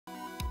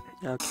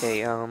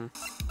Okay,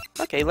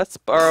 okay, let's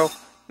borrow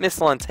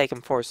Missile and take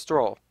him for a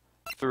stroll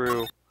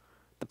through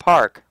the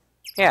park.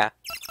 Yeah.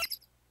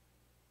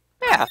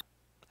 Yeah,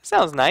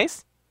 sounds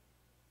nice.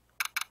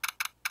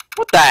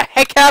 What the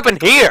heck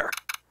happened here?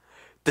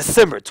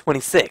 December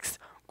 26th,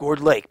 Gourd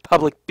Lake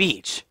Public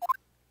Beach.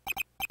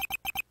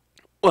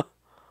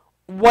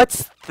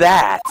 What's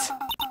that?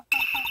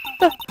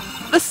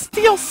 The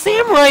Steel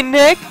Samurai,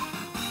 Nick!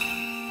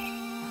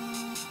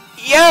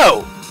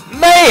 Yo!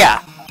 Maya!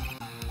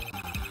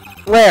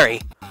 Larry,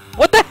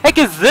 what the heck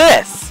is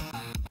this?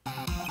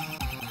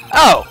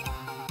 Oh,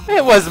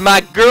 it was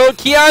my girl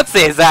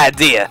Kiance's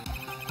idea.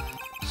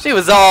 She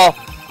was all,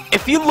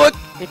 if you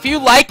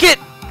like it,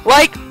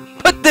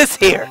 put this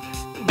here.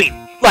 Be,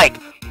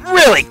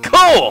 really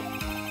cool.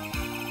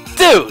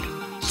 Dude,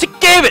 she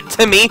gave it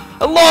to me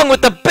along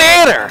with the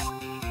banner.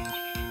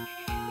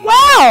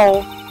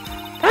 Wow,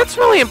 that's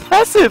really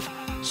impressive.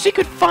 She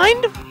could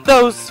find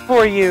those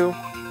for you.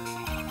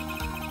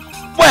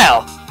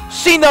 Well,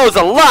 she knows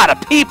a lot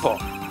of people.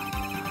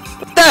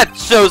 But that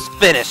show's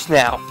finished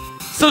now,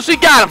 so she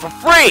got them for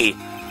free.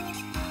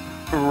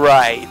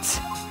 Right.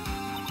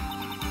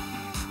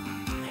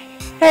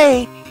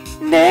 Hey,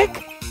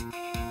 Nick?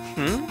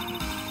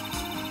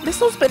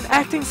 Missile's been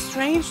acting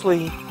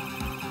strangely.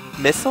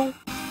 Missile?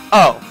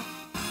 Oh,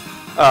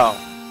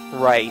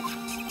 right.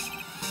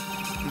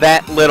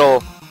 That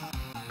little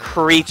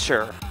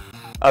creature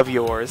of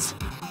yours.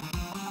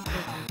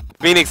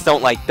 Phoenix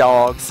don't like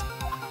dogs.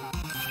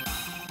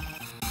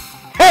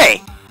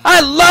 Hey! I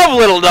love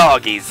little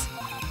doggies!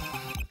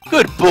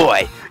 Good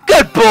boy!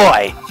 Good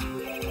boy!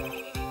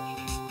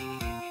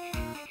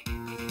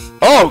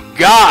 Oh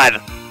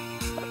God!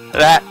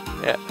 That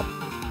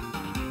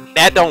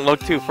don't look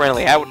too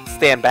friendly. I would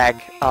stand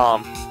back,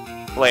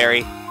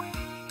 Larry.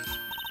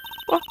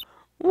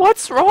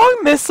 What's wrong,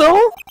 Missile?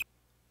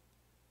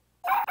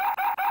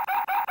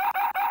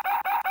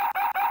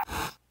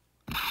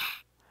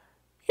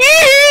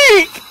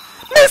 Eek!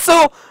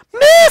 Missile!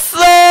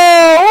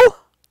 Missile!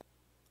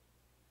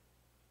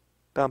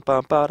 Bum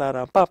bum ba da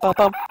dum bum bum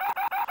bum.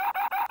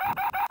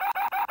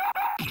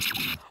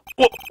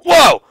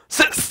 Whoa!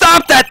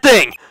 Stop that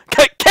thing!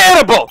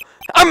 Cannibal!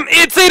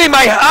 It's eating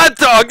my hot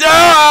dog!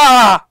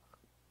 Ah!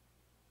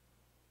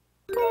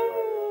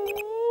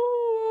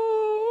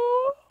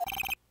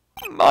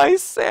 My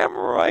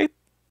samurai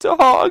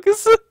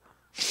dogs.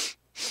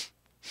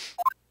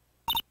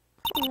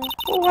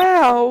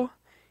 Wow.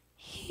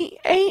 He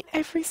ate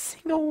every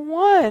single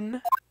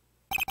one.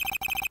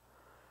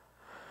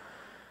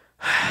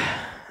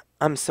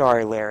 I'm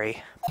sorry,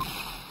 Larry.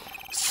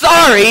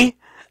 Sorry?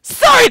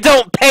 Sorry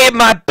don't pay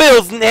my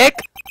bills, Nick!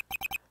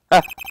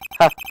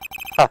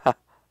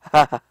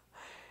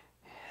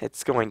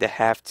 It's going to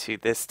have to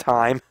this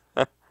time.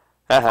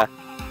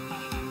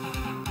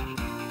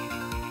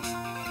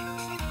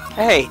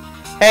 Hey!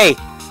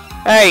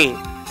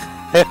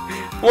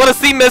 Wanna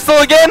see Missile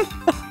again?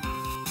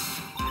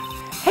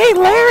 Hey,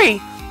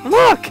 Larry!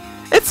 Look!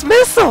 It's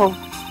Missile!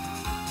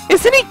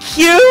 Isn't he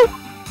cute?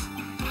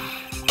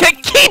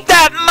 Keep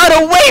that mud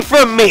away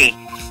from me!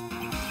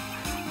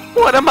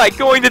 What am I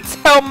going to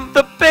tell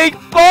the big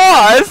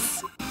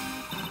boss?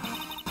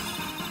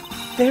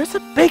 There's a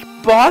big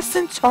boss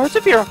in charge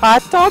of your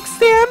hot dog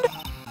stand?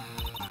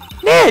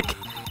 Nick,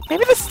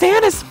 maybe the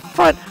stand is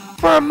front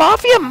for a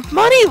mafia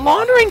money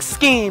laundering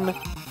scheme.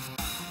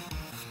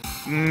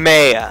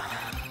 Maya,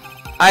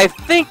 I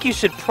think you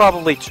should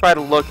probably try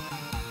to look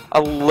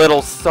a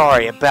little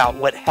sorry about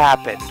what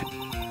happened.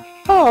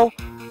 Oh,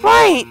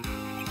 right.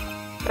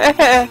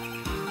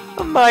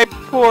 My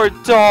poor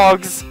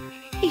dog's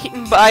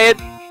eaten by a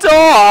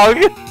dog.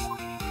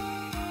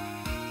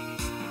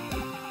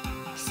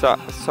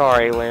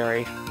 Sorry,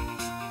 Larry.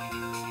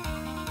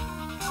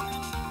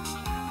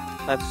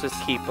 Let's just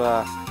keep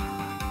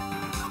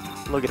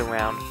looking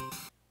around.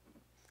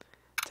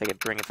 Take a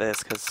drink of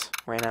this because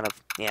ran out of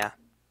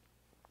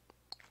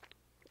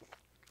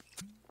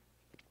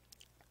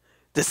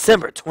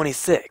December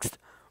 26th,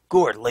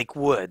 Gourd Lake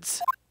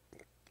Woods.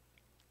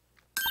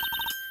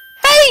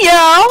 Hey,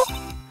 y'all!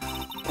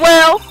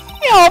 Well,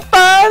 y'all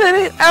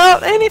find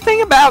out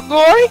anything about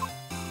Gory?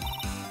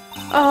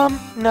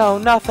 No,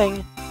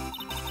 nothing.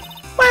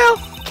 Well,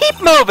 keep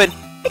moving.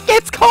 It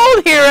gets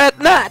cold here at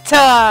night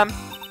time.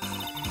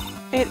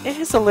 It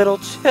is a little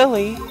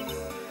chilly.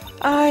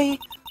 I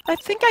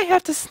think I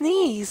have to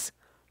sneeze.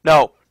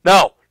 No,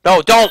 don't!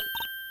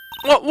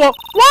 Whoa!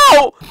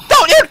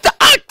 Don't you!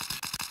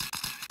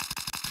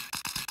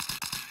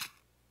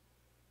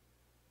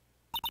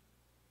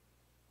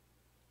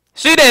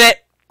 She did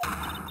it!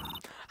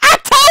 I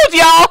told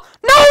y'all!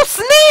 No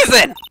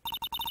sneezing!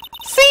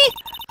 See?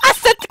 I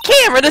set the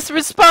camera to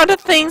respond to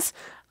things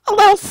a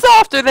little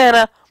softer than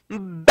a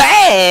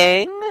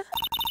bang.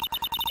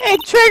 Hey,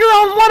 trigger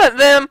on one of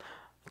them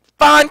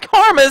Von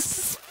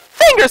Karma's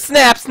finger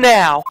snaps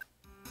now.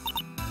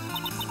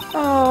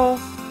 Oh,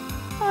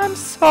 I'm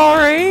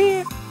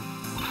sorry.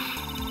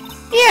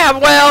 Yeah,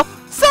 well,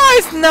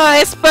 sorry's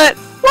nice, but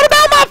what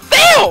about my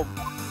film?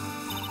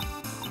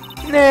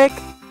 Nick,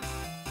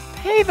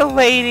 Hey, the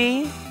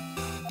lady.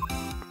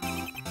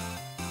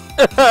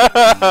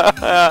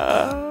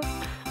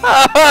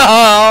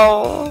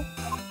 Oh.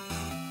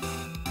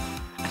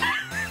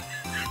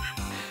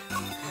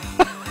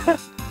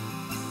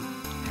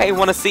 Hey,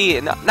 wanna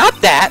see? No, not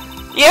that.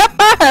 Yep,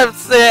 I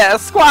have a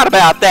squat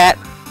about that.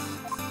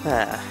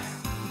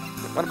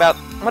 What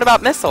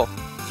about Missile?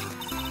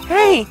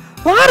 Hey,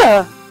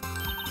 Lotta.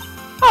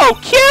 Oh,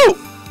 cute.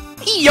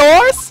 He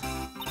yours?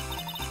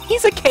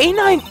 He's a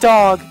canine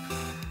dog.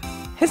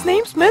 His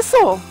name's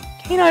Missile.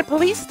 Canine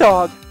police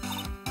dog.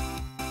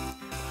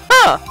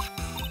 Huh.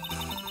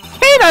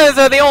 Canines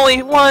are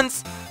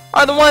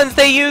the ones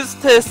they use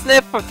to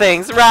sniff for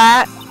things,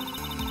 right?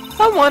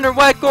 I wonder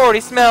what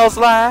Gordy smells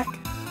like.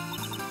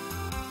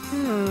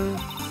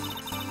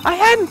 I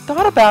hadn't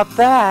thought about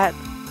that.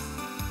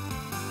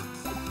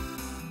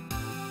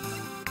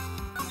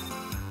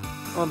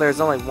 Well,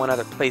 there's only one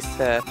other place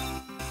to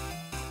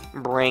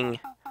bring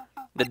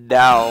the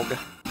dog.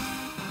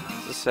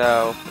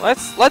 So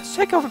let's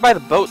check over by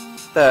the boat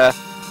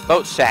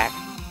shack.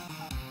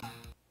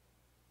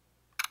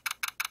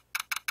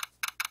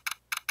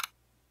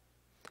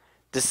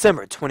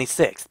 December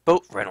 26th,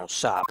 boat rental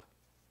shop.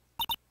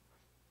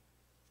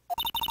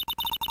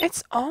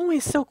 It's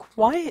always so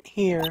quiet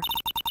here.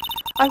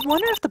 I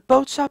wonder if the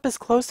boat shop is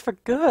closed for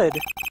good.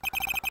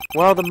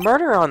 Well, with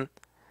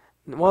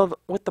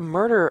the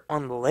murder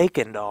on the lake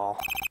and all,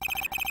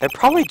 they're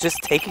probably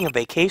just taking a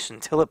vacation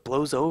till it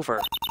blows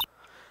over.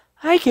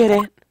 I get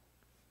it.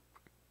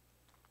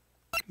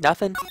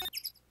 Nothing?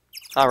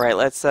 Alright,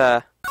 let's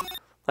head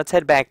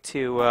back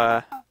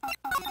to,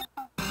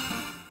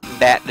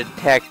 that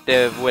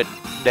detective with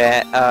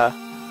that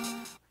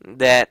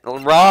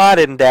rod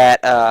and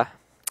that,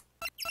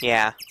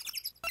 yeah.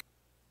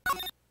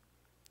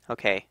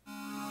 Okay.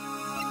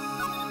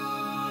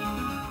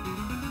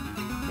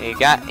 You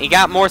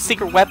got more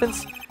secret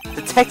weapons?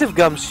 Detective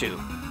Gumshoe.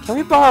 Can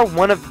we borrow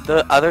one of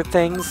the other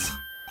things?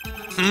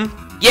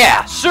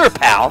 Yeah, sure,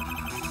 pal.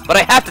 But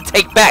I have to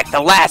take back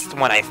the last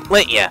one I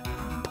lent you.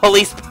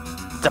 Police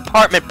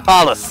department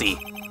policy.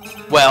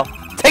 Well,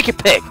 take your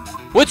pick.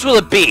 Which will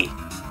it be?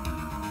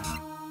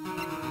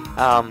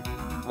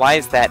 Why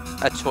is that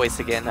a choice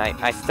again?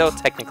 I still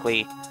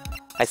technically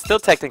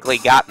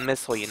got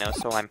Missile, you know,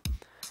 so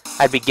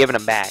I'd be giving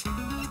him back.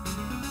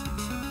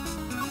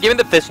 Give me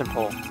the fishing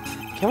pole.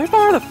 Can we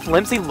borrow the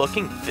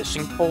flimsy-looking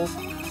fishing pole?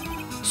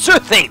 Sure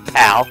thing,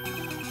 pal.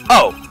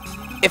 Oh,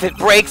 if it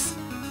breaks,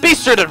 be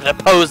sure to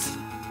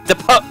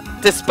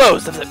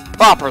dispose of it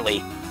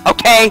properly,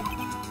 okay?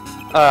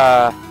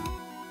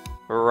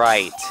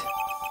 Right.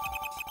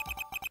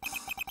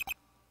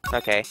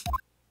 Okay.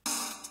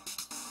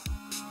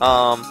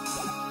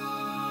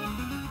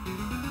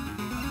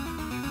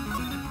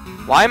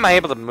 Why am I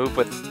able to move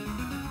with...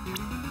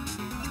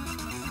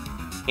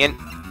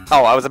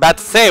 Oh, I was about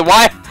to say,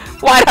 why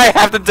do I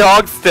have the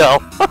dog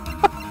still?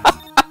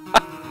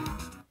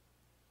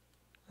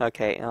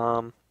 Okay,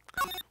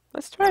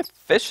 let's try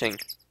fishing.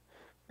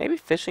 Maybe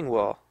fishing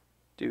will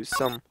do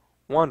some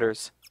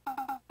wonders.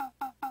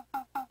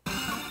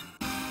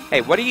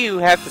 Hey, what do you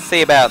have to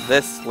say about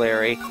this,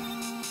 Larry?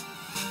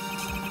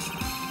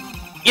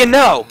 You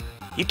know,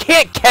 you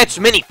can't catch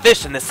many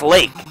fish in this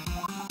lake.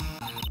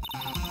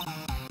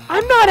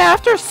 I'm not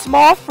after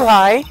small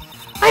fry.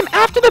 I'm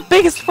after the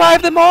biggest fry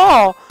of them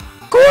all.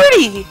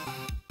 Gordy!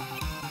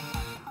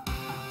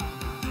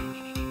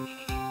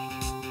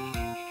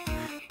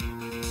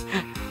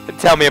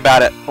 Tell me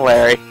about it,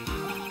 Larry.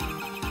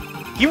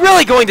 You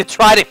really going to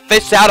try to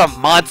fish out a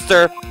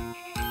monster?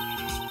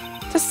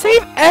 To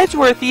save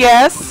Edgeworth,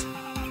 yes.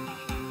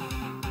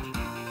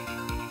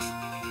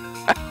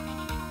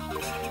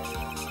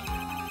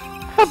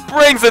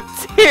 Brings a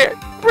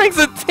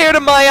tear to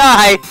my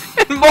eye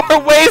in more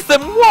ways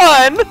than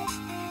one.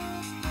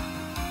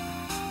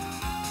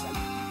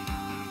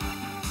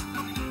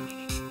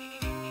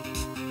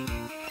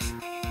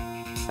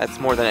 That's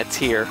more than a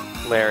tear,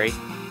 Larry.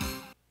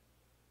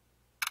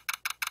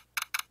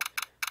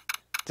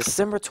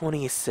 December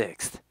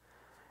 26th,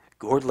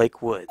 Gourd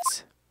Lake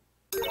Woods.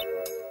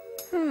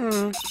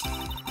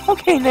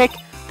 Okay, Nick,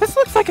 this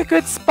looks like a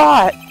good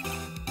spot.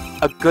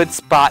 A good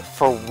spot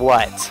for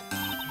what?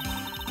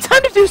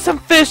 Time to do some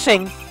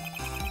fishing!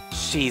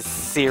 She's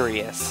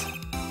serious.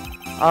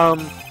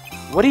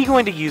 What are you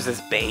going to use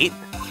as bait?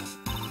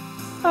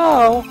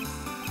 Oh,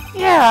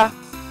 yeah.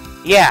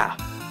 Yeah.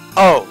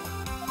 Oh.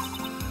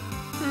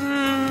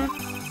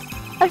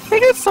 I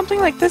figured something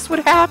like this would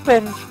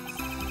happen.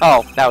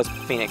 Oh, that was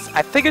Phoenix.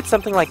 I figured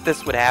something like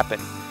this would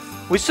happen.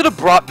 We should have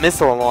brought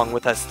Missile along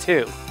with us,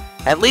 too.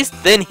 At least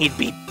then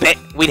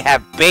we'd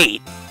have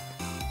bait.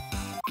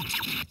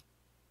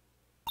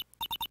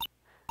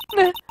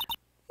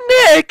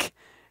 Nick!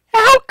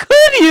 How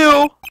could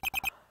you?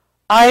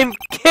 I'm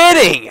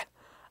kidding!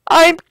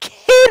 I'm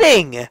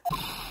kidding!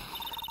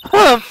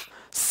 Humph!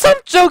 Some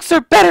jokes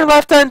are better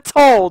left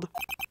untold!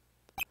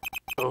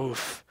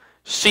 Oof.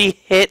 She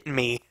hit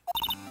me.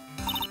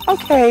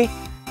 Okay.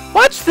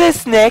 Watch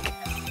this, Nick!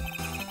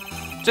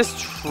 Just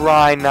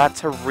try not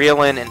to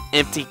reel in an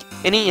empty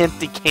any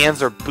empty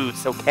cans or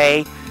boots,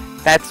 okay?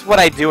 That's what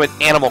I do at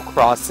Animal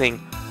Crossing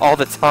all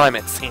the time,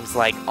 it seems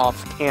like,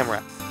 off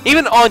camera.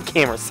 Even on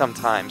camera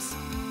sometimes.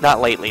 Not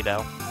lately,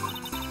 though.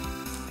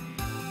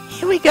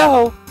 Here we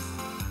go!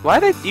 Why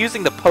are they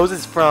using the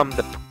poses from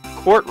the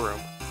courtroom?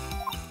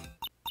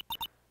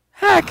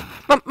 Heck!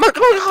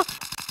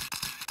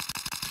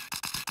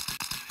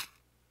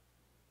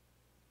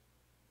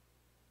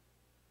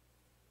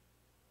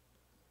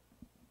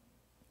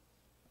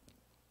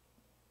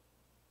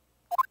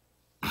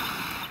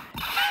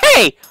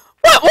 Hey!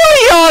 What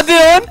are y'all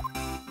doing?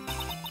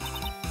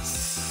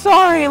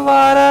 Sorry,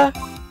 Lotta.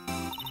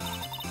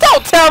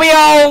 Don't tell me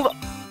y'all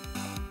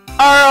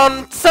are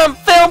on some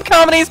film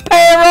company's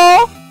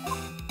payroll!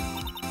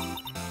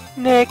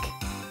 Nick,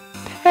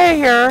 pay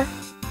her.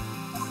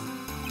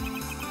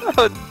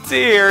 Oh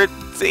dear,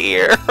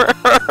 dear.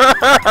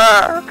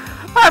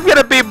 I'm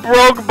gonna be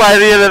broke by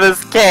the end of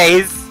this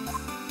case.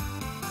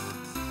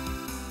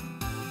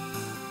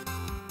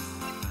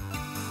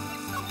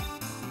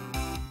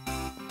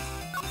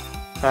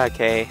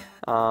 Okay,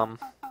 oh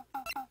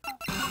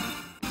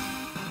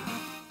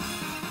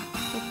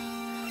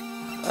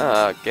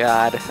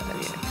god.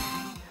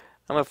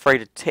 I'm afraid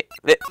to take...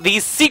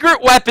 These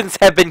secret weapons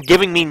have been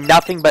giving me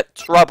nothing but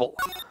trouble.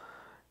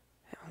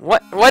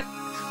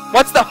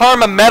 What's the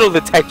harm a metal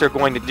detector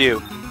going to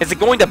do? Is it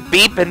going to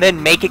beep and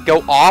then make it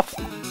go off?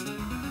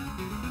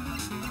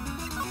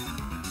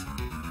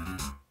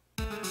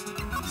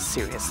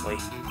 Seriously.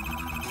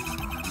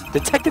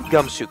 Detective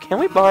Gumshoe, can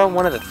we borrow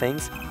one of the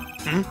things?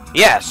 Hmm?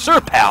 Yeah,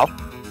 sure, pal.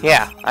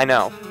 Yeah, I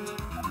know.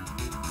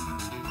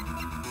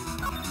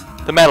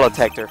 The metal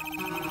detector.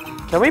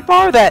 Can we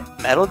borrow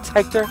that metal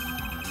detector?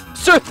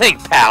 Sure thing,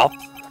 pal!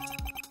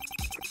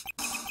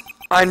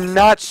 I'm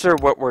not sure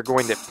what we're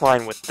going to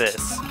find with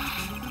this.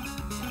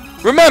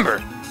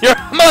 Remember, you're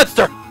a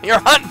monster! You're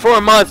hunting for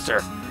a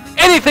monster!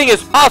 Anything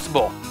is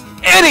possible!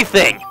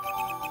 Anything!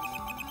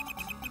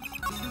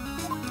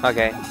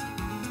 Okay.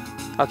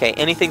 Okay,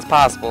 anything's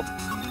possible.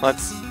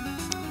 Let's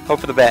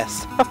hope for the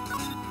best.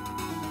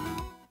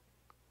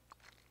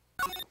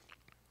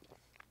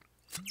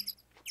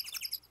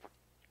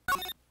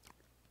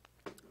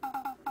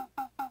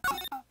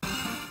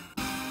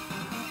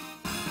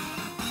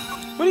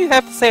 What do you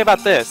have to say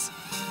about this?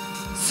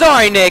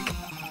 Sorry, Nick.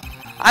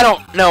 I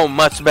don't know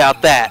much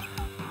about that.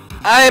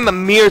 I am a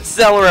mere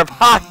seller of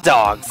hot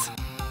dogs.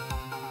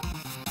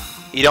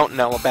 You don't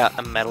know about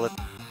a metal...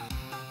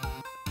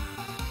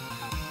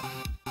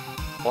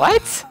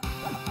 What?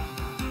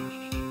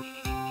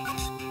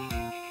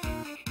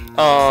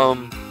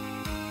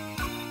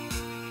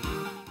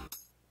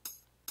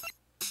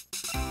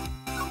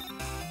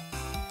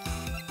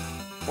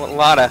 Well,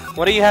 Lotta,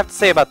 what do you have to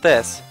say about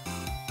this?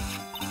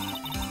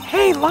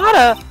 Hey,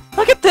 Lotta!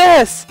 Look at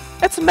this!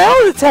 It's a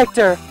metal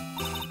detector!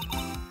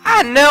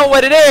 I know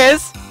what it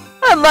is!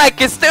 Unlike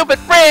your stupid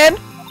friend!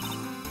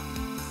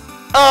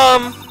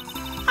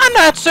 I'm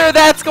not sure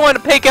that's going to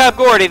pick up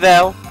Gordy,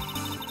 though.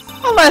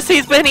 Unless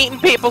he's been eating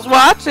people's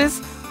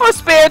watches, or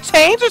spare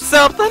change or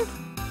something.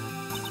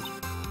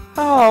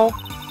 Oh,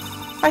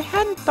 I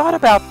hadn't thought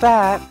about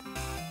that.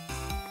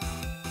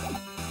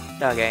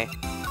 Okay.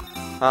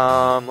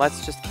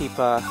 Let's just keep,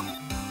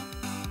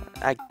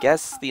 I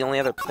guess the only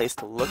other place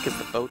to look is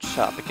the boat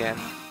shop again.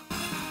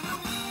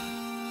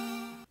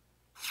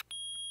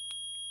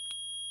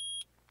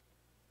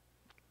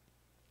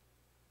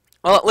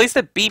 Well, at least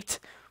it beeped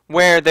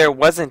where there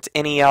wasn't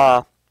any,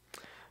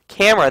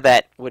 camera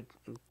that would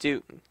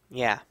do...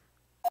 Yeah.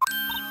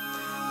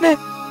 Nick!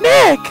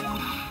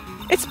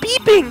 It's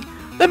beeping!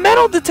 The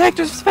metal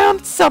detector's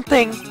found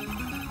something!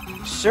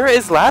 Sure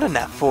is loud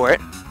enough for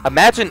it.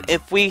 Imagine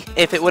if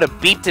it would have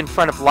beeped in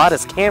front of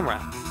Lotta's camera.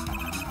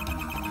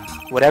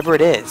 Whatever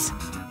it is,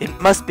 it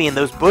must be in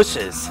those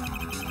bushes.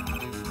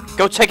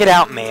 Go check it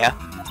out, Maya.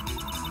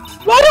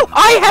 Why do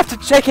I have to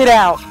check it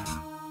out?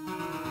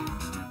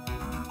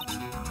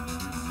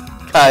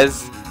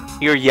 'Cause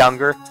you're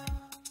younger.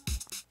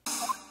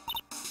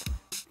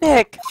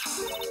 Nick!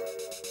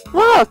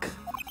 Look!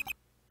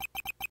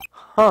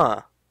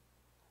 Huh.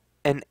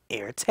 An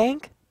air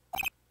tank?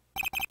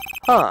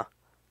 Huh.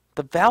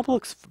 The valve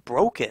looks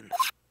broken.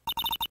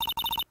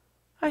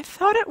 I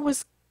thought it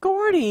was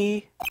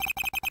Gordy.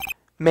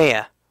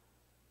 Maya,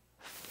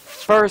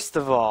 first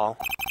of all,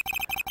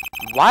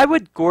 why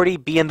would Gordy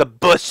be in the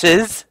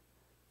bushes?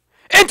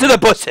 Into the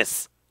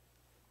bushes!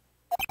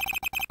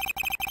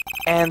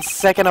 And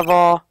second of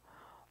all,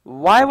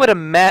 why would a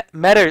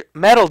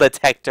metal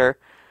detector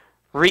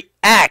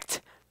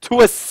react to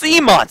a sea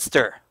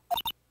monster?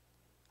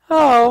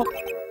 Oh.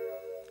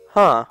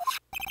 Huh.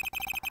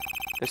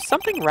 There's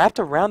something wrapped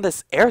around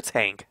this air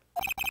tank.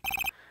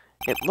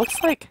 It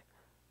looks like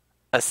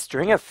a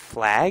string of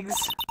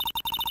flags.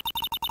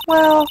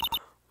 Well,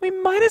 we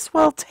might as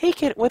well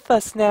take it with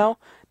us now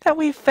that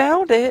we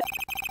found it.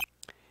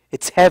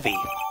 It's heavy,